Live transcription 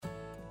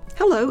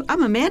Hello,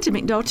 I'm Amanda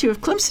McNulty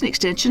of Clemson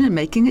Extension and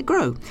Making It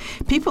Grow.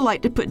 People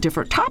like to put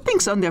different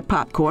toppings on their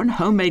popcorn.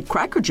 Homemade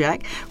Cracker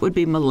Jack would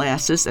be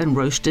molasses and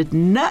roasted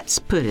nuts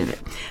put in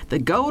it. The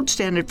gold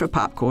standard for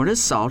popcorn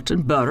is salt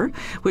and butter,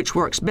 which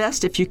works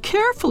best if you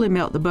carefully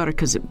melt the butter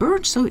because it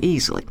burns so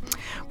easily.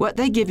 What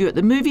they give you at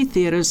the movie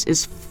theaters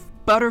is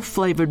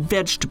butter-flavored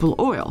vegetable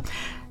oil.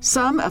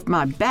 Some of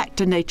my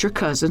back-to-nature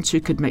cousins who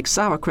could make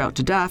sauerkraut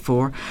to die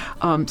for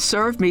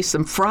served me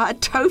some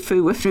fried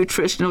tofu with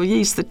nutritional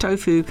yeast. The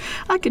tofu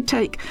I could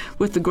take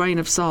with a grain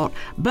of salt,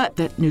 but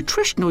the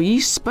nutritional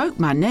yeast spoke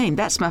my name.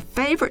 That's my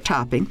favorite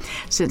topping.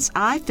 Since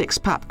I fix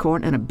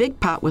popcorn in a big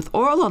pot with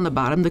oil on the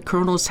bottom, the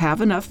kernels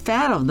have enough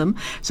fat on them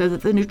so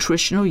that the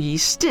nutritional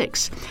yeast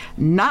sticks.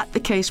 Not the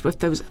case with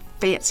those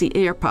fancy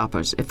air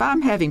poppers. If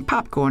I'm having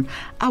popcorn,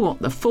 I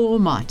want the full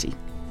Monty.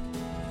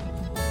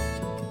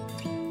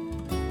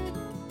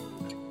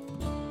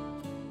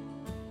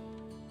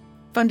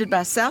 Funded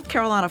by South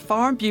Carolina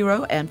Farm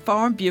Bureau and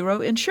Farm Bureau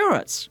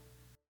Insurance.